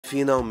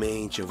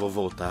Finalmente eu vou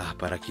voltar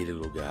para aquele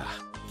lugar.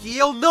 Que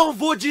eu não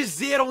vou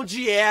dizer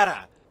onde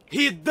era!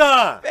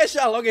 Ridan!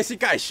 Fecha logo esse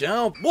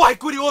caixão! Morre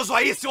curioso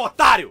aí, seu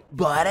otário!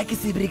 Bora que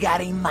se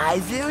brigarem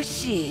mais eu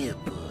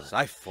chipo.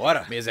 Sai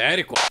fora,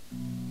 misérico!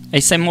 É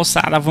isso aí,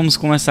 moçada, vamos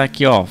começar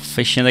aqui, ó,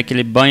 fechando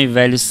aquele bom e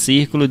velho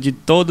círculo de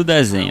todo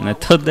desenho, né?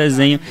 Todo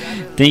desenho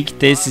tem que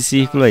ter esse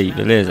círculo aí,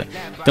 beleza?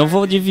 Então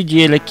vou dividir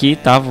ele aqui,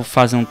 tá? Vou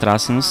fazer um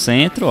traço no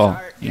centro, ó,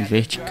 em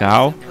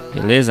vertical,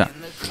 beleza?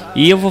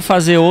 E eu vou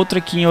fazer outro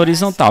aqui em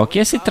horizontal, que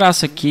esse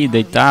traço aqui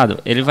deitado,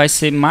 ele vai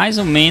ser mais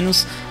ou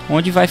menos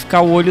onde vai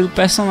ficar o olho do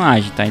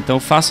personagem, tá? Então eu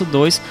faço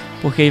dois,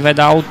 porque aí vai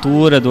dar a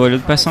altura do olho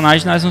do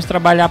personagem, nós vamos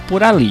trabalhar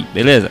por ali,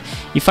 beleza?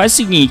 E faz o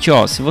seguinte,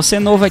 ó, se você é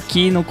novo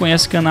aqui, não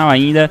conhece o canal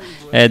ainda,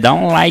 dá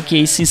um like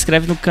aí, se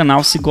inscreve no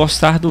canal se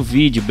gostar do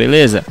vídeo,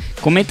 beleza?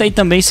 Comenta aí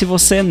também se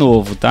você é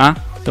novo, tá?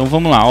 Então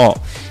vamos lá, ó.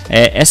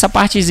 Essa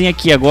partezinha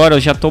aqui agora eu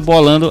já tô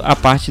bolando a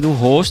parte do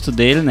rosto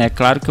dele, né?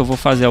 Claro que eu vou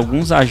fazer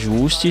alguns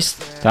ajustes,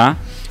 tá?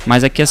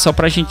 Mas aqui é só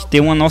pra gente ter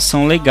uma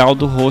noção legal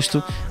do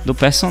rosto do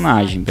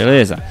personagem,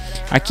 beleza?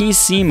 Aqui em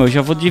cima eu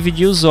já vou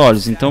dividir os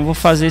olhos, então eu vou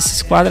fazer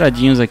esses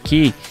quadradinhos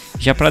aqui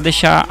já para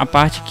deixar a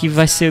parte que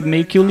vai ser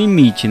meio que o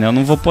limite, né? Eu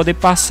não vou poder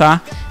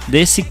passar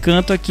desse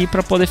canto aqui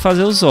para poder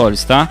fazer os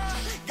olhos, tá?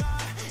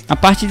 A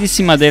parte de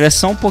cima dele é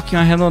só um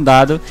pouquinho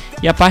arredondado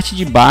e a parte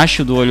de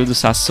baixo do olho do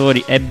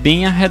Sasori é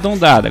bem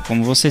arredondada,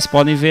 como vocês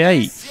podem ver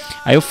aí.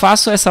 Aí eu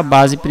faço essa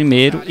base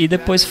primeiro e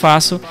depois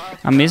faço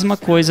a mesma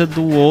coisa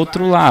do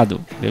outro lado,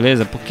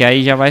 beleza? Porque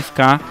aí já vai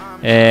ficar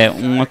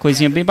uma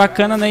coisinha bem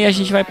bacana, né? E a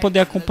gente vai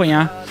poder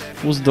acompanhar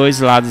os dois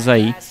lados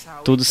aí,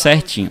 tudo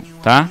certinho,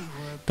 tá?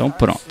 Então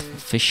pronto,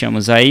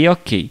 fechamos aí,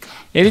 ok.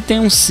 Ele tem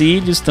uns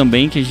cílios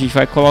também que a gente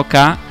vai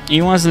colocar e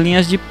umas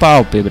linhas de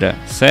pálpebra,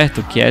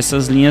 certo? Que é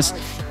essas linhas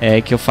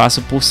que eu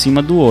faço por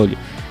cima do olho.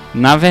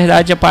 Na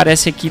verdade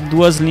aparece aqui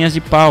duas linhas de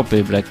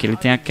pálpebra, que ele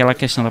tem aquela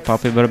questão da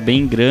pálpebra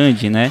bem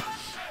grande, né?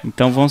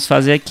 Então vamos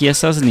fazer aqui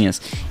essas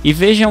linhas. E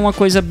veja uma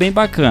coisa bem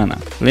bacana.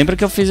 Lembra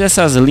que eu fiz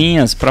essas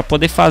linhas para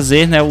poder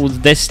fazer, né, o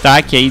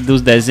destaque aí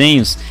dos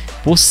desenhos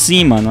por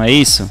cima, não é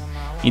isso?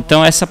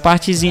 Então essa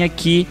partezinha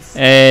aqui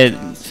é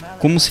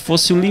como se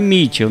fosse o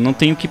limite. Eu não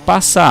tenho que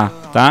passar,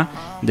 tá?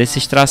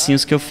 Desses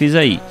tracinhos que eu fiz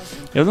aí.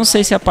 Eu não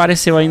sei se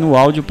apareceu aí no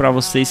áudio para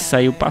vocês, se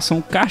saiu, passou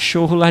um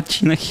cachorro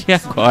latindo aqui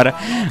agora,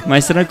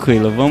 mas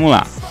tranquilo, vamos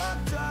lá.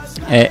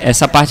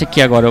 Essa parte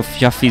aqui agora eu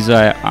já fiz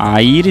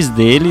a íris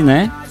dele,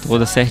 né,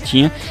 toda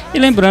certinha. E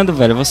lembrando,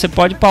 velho, você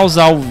pode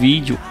pausar o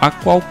vídeo a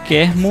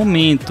qualquer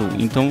momento,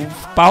 então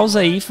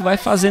pausa aí e vai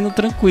fazendo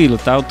tranquilo,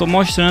 tá? Eu tô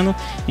mostrando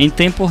em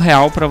tempo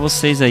real para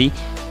vocês aí,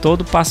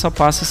 todo passo a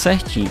passo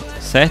certinho,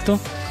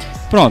 certo?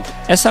 Pronto,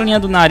 essa linha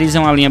do nariz é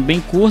uma linha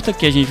bem curta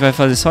que a gente vai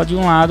fazer só de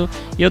um lado.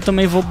 E eu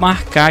também vou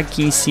marcar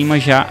aqui em cima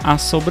já a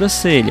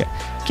sobrancelha,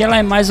 que ela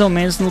é mais ou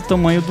menos no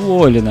tamanho do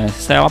olho, né?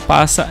 Se ela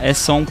passa é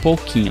só um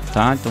pouquinho,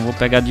 tá? Então vou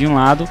pegar de um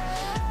lado,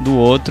 do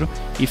outro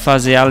e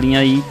fazer a linha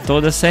aí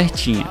toda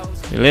certinha,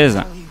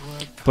 beleza?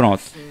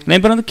 Pronto.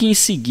 Lembrando que em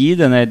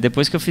seguida, né,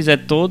 depois que eu fizer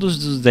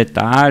todos os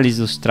detalhes,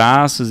 os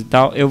traços e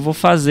tal, eu vou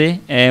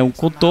fazer o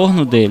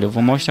contorno dele. Eu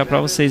vou mostrar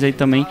para vocês aí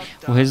também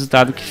o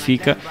resultado que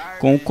fica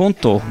com o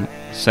contorno,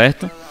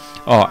 certo?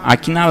 Ó,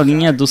 aqui na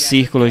linha do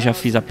círculo eu já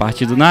fiz a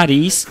parte do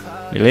nariz,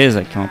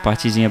 beleza? Que é uma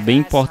partezinha bem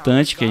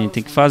importante que a gente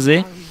tem que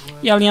fazer.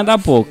 E a linha da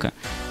boca.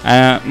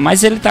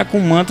 Mas ele tá com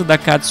o manto da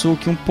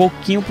AKATSUKI um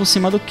pouquinho por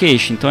cima do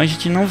queixo, então a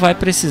gente não vai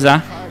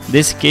precisar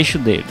desse queixo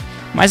dele.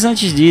 Mas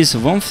antes disso,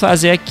 vamos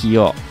fazer aqui,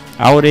 ó,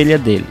 a orelha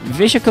dele.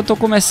 Veja que eu tô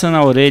começando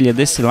a orelha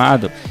desse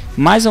lado,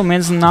 mais ou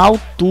menos na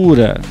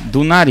altura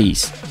do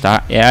nariz,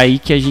 tá? É aí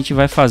que a gente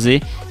vai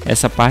fazer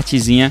essa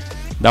partezinha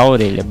da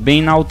orelha,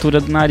 bem na altura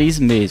do nariz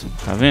mesmo,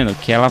 tá vendo?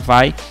 Que ela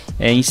vai,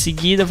 em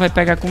seguida, vai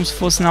pegar como se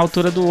fosse na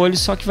altura do olho,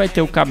 só que vai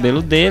ter o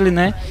cabelo dele,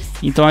 né?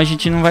 Então a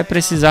gente não vai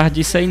precisar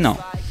disso aí não.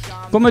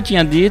 Como eu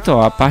tinha dito,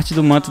 ó, a parte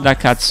do manto da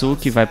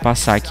AKATSUKI vai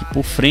passar aqui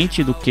por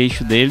frente do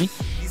queixo dele.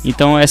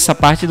 Então essa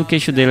parte do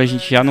queixo dele a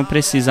gente já não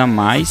precisa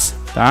mais,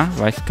 tá?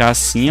 Vai ficar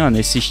assim, ó,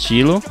 nesse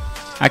estilo.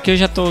 Aqui eu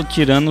já tô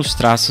tirando os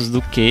traços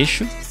do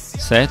queixo,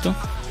 certo?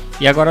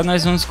 E agora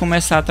nós vamos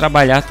começar a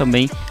trabalhar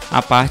também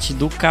a parte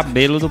do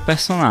cabelo do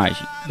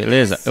personagem,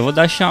 beleza? Eu vou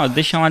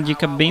deixar uma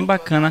dica bem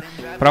bacana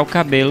para o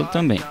cabelo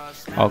também.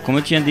 Ó, como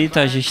eu tinha dito,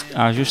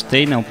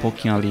 ajustei, né, um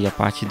pouquinho ali a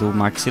parte do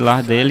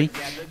maxilar dele.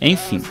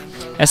 Enfim,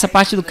 essa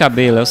parte do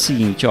cabelo é o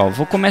seguinte, ó,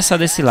 vou começar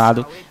desse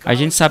lado. A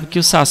gente sabe que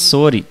o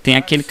Sasori tem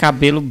aquele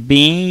cabelo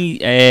bem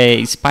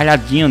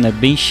espalhadinho, né,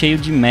 bem cheio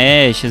de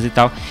mechas e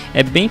tal.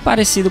 É bem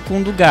parecido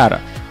com o do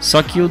Gaara,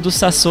 só que o do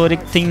Sasori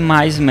tem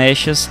mais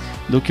mechas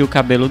do que o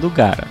cabelo do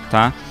Gaara,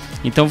 tá?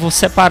 Então vou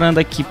separando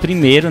aqui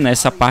primeiro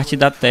nessa parte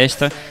da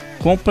testa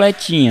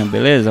completinha,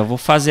 beleza? Eu vou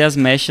fazer as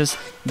mechas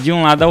de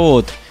um lado ao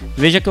outro.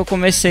 Veja que eu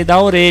comecei da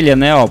orelha,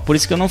 né? Ó, por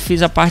isso que eu não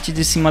fiz a parte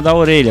de cima da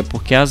orelha,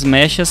 porque as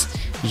mechas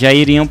já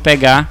iriam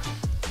pegar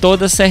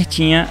toda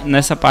certinha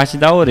nessa parte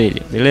da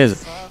orelha, beleza?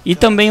 E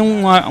também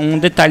um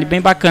detalhe bem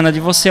bacana de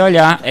você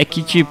olhar é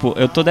que, tipo,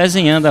 eu tô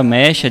desenhando a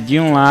mecha de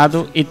um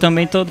lado e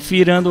também tô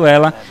virando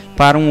ela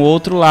para um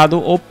outro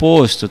lado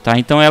oposto, tá?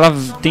 Então ela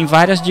tem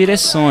várias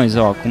direções,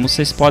 ó, como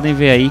vocês podem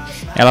ver aí,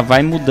 ela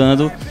vai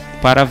mudando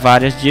para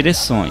várias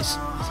direções,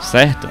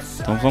 certo?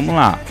 Então vamos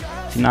lá,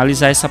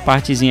 finalizar essa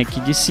partezinha aqui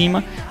de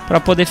cima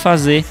para poder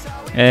fazer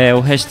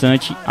o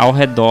restante ao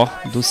redor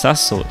do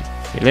Sasori,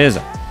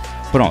 beleza?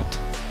 Pronto,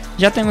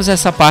 já temos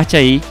essa parte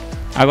aí.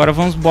 Agora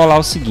vamos bolar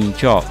o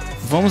seguinte, ó,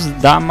 vamos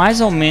dar mais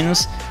ou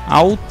menos a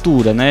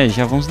altura, né?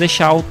 Já vamos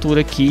deixar a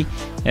altura aqui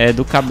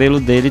do cabelo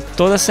dele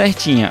toda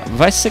certinha.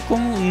 Vai ser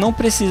como não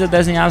precisa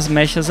desenhar as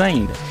mechas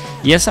ainda.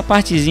 E essa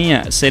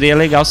partezinha seria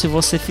legal se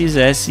você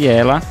fizesse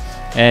ela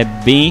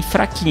bem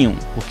fraquinho,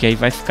 porque aí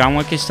vai ficar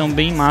uma questão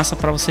bem massa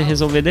para você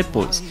resolver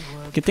depois.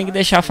 Porque tem que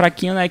deixar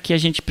fraquinho, né, que a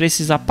gente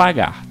precisa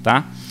apagar,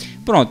 tá?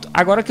 Pronto,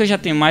 agora que eu já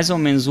tenho mais ou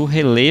menos o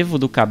relevo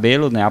do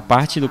cabelo, né, a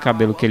parte do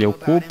cabelo que ele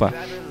ocupa,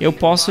 eu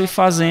posso ir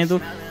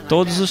fazendo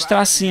todos os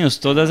tracinhos,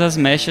 todas as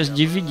mechas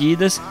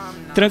divididas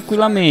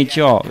tranquilamente,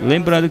 ó.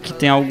 Lembrando que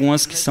tem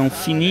algumas que são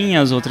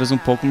fininhas, outras um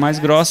pouco mais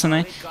grossas,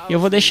 né?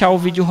 Eu vou deixar o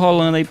vídeo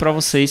rolando aí para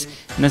vocês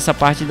nessa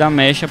parte da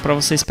mecha para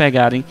vocês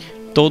pegarem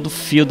todo o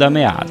fio da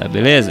meada,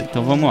 beleza?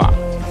 Então vamos lá.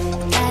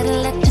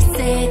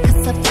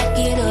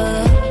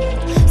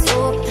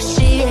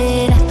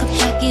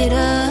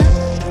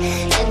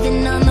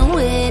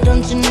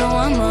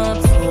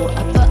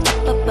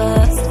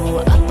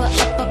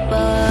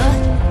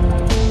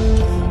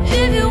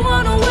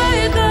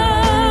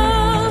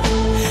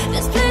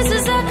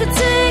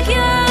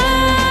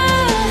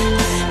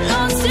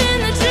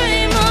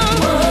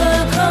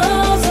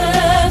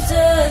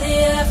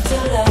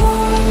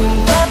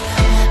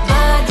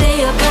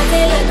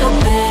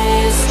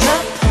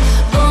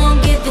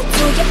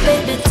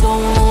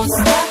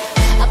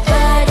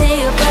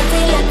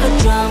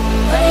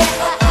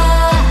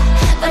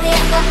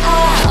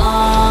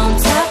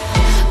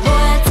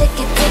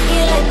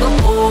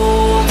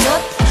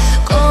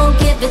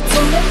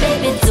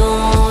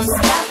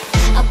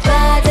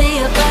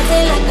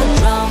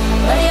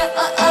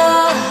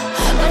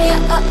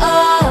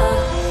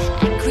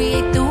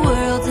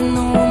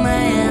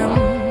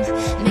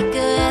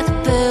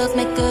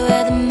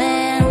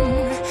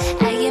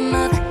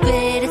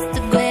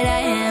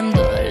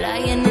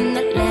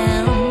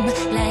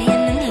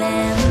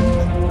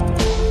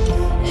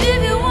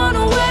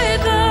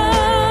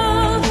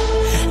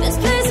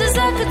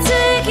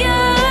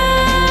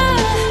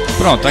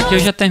 Pronto, aqui eu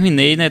já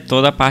terminei, né,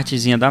 toda a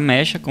partezinha da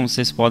mecha, como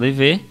vocês podem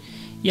ver.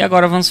 E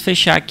agora vamos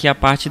fechar aqui a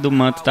parte do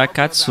manto da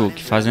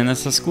AKATSUKI, fazendo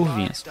essas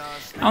curvinhas.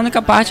 A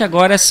única parte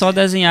agora é só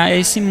desenhar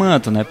esse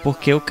manto, né,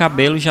 porque o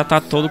cabelo já está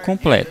todo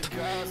completo.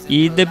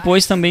 E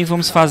depois também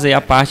vamos fazer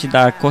a parte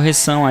da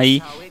correção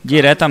aí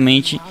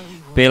diretamente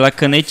pela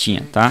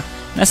canetinha, tá?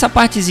 Nessa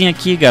partezinha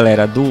aqui,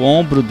 galera, do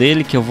ombro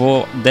dele que eu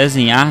vou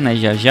desenhar, né,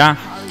 já.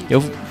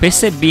 Eu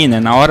percebi,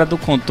 né, na hora do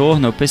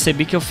contorno, eu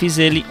percebi que eu fiz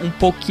ele um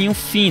pouquinho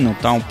fino,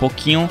 tá? Um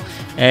pouquinho,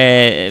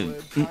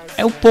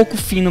 um pouco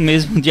fino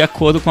mesmo, de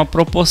acordo com a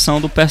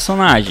proporção do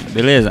personagem,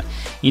 beleza?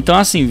 Então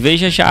assim,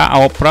 veja já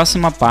a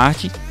próxima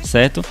parte,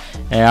 certo?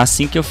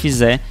 Assim que eu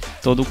fizer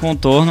todo o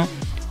contorno,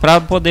 para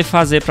poder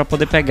fazer, para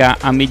poder pegar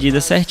a medida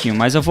certinho.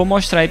 Mas eu vou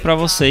mostrar aí para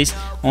vocês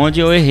onde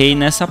eu errei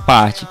nessa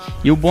parte.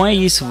 E o bom é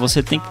isso,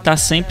 você tem que estar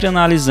sempre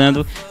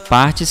analisando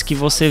partes que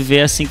você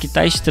vê assim que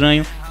tá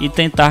estranho e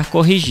tentar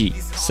corrigir,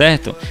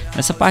 certo?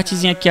 Nessa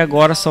partezinha aqui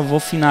agora só vou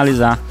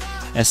finalizar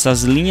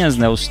essas linhas,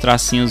 né, os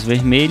tracinhos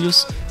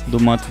vermelhos do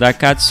manto da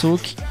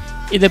AKATSUKI,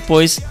 e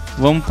depois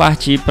vamos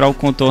partir para o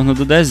contorno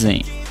do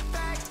desenho.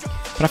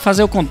 Para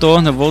fazer o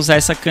contorno eu vou usar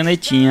essa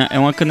canetinha, é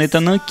uma caneta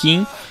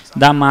nanquim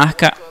da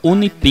marca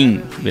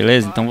Unipin,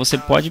 beleza? Então você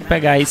pode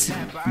pegar esse,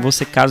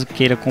 você caso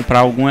queira comprar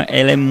alguma,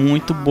 ela é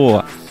muito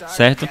boa,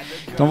 certo?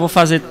 Então vou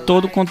fazer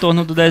todo o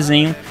contorno do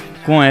desenho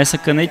com essa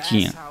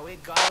canetinha.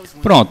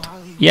 Pronto,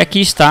 e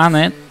aqui está,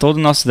 né, todo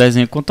o nosso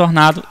desenho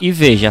contornado. E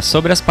veja,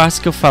 sobre as partes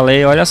que eu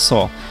falei, olha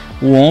só,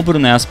 o ombro,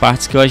 né, as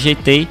partes que eu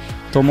ajeitei,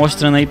 tô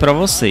mostrando aí para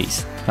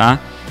vocês, tá?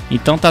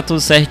 Então tá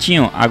tudo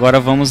certinho. Agora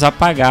vamos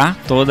apagar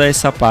toda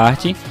essa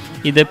parte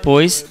e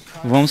depois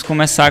vamos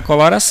começar a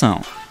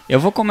coloração. Eu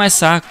vou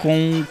começar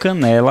com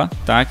canela,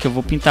 tá? Que eu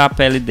vou pintar a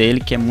pele dele,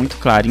 que é muito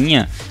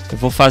clarinha. Eu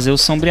vou fazer o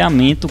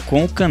sombreamento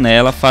com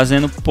canela,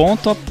 fazendo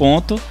ponto a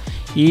ponto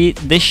e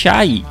deixar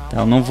aí,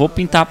 tá? Eu não vou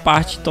pintar a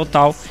parte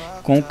total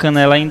com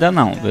canela ainda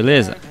não,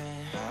 beleza?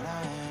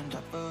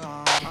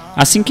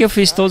 Assim que eu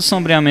fiz todo o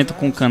sombreamento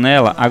com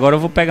canela, agora eu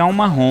vou pegar um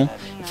marrom,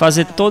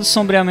 fazer todo o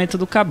sombreamento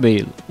do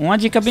cabelo. Uma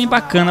dica bem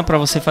bacana para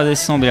você fazer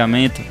esse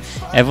sombreamento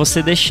é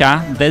você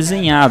deixar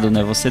desenhado,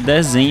 né? Você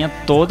desenha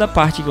toda a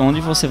parte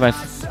onde você vai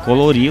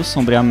colorir o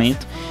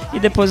sombreamento e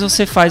depois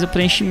você faz o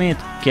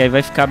preenchimento, que aí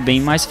vai ficar bem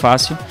mais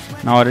fácil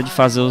na hora de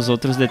fazer os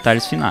outros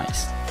detalhes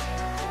finais.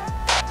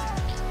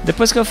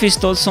 Depois que eu fiz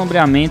todo o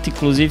sombreamento,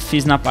 inclusive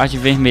fiz na parte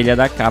vermelha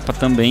da capa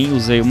também,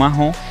 usei o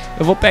marrom,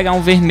 eu vou pegar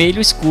um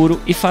vermelho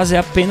escuro e fazer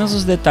apenas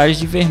os detalhes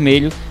de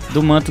vermelho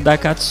do manto da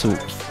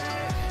AKATSUKI.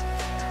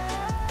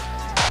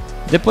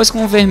 Depois,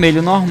 com o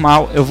vermelho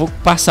normal, eu vou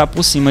passar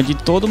por cima de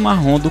todo o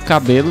marrom do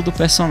cabelo do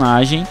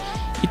personagem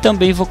e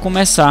também vou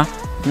começar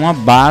uma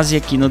base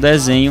aqui no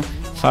desenho,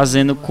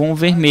 fazendo com o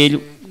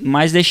vermelho,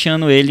 mas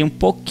deixando ele um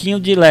pouquinho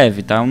de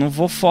leve, tá? Eu não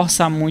vou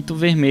forçar muito o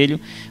vermelho,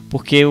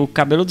 porque o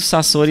cabelo do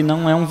Sasori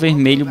não é um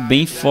vermelho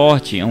bem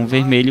forte, é um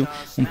vermelho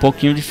um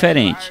pouquinho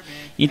diferente.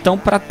 Então,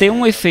 para ter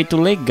um efeito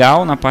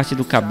legal na parte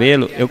do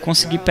cabelo, eu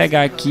consegui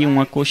pegar aqui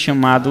uma cor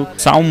chamada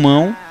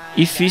salmão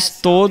e fiz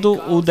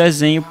todo o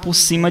desenho por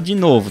cima de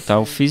novo, tá?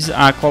 Eu fiz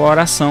a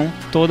coloração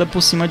toda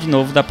por cima de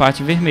novo da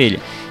parte vermelha.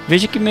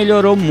 Veja que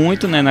melhorou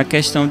muito, né, na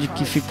questão de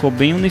que ficou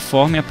bem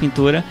uniforme a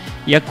pintura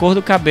e a cor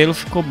do cabelo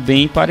ficou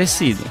bem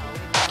parecida.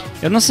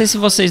 Eu não sei se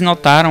vocês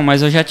notaram,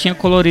 mas eu já tinha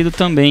colorido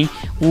também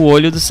o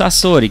olho do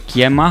Sasori,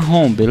 que é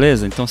marrom,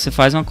 beleza? Então você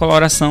faz uma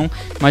coloração,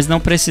 mas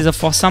não precisa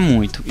forçar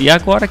muito. E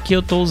agora aqui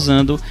eu estou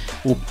usando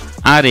o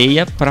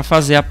areia para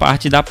fazer a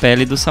parte da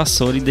pele do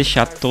Sasori e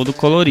deixar todo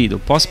colorido. Eu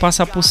posso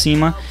passar por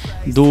cima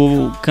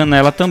do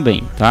canela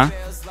também, tá?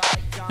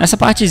 Nessa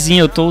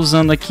partezinha eu estou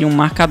usando aqui um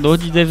marcador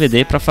de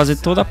DVD para fazer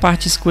toda a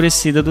parte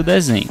escurecida do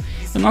desenho.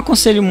 Eu não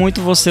aconselho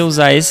muito você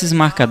usar esses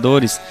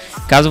marcadores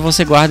caso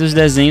você guarde os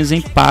desenhos em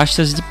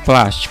pastas de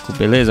plástico,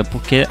 beleza?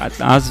 Porque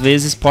às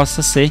vezes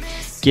possa ser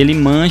que ele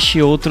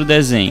manche outro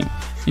desenho.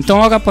 Então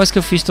logo após que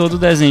eu fiz todo o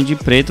desenho de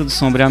preto do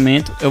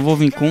sombreamento, eu vou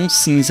vir com um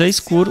cinza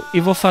escuro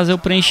e vou fazer o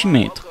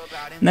preenchimento.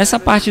 Nessa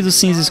parte do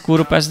cinza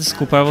escuro eu peço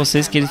desculpa a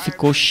vocês que ele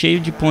ficou cheio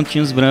de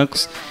pontinhos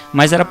brancos,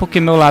 mas era porque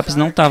meu lápis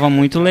não estava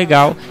muito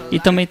legal e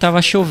também estava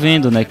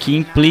chovendo, né, que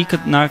implica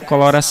na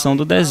coloração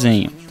do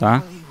desenho,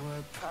 tá?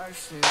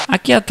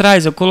 Aqui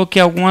atrás eu coloquei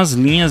algumas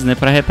linhas, né,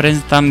 para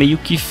representar meio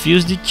que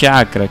fios de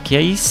chakra, que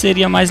aí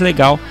seria mais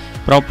legal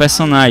para o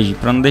personagem,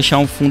 para não deixar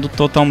um fundo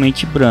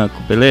totalmente branco,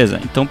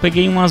 beleza? Então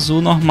peguei um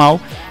azul normal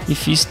e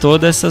fiz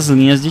todas essas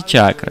linhas de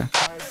chakra.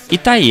 E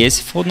tá aí,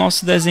 esse foi o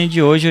nosso desenho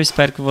de hoje, eu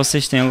espero que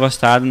vocês tenham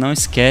gostado. Não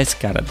esquece,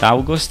 cara, dá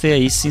o gostei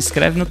aí, se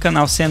inscreve no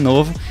canal se é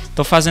novo.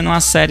 Tô fazendo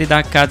uma série da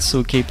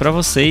AKATSUKI aí pra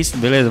vocês,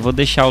 beleza? Vou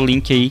deixar o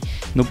link aí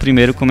no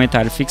primeiro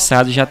comentário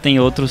fixado, já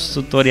tem outros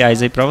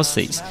tutoriais aí pra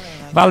vocês.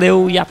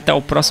 Valeu e até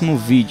o próximo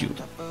vídeo.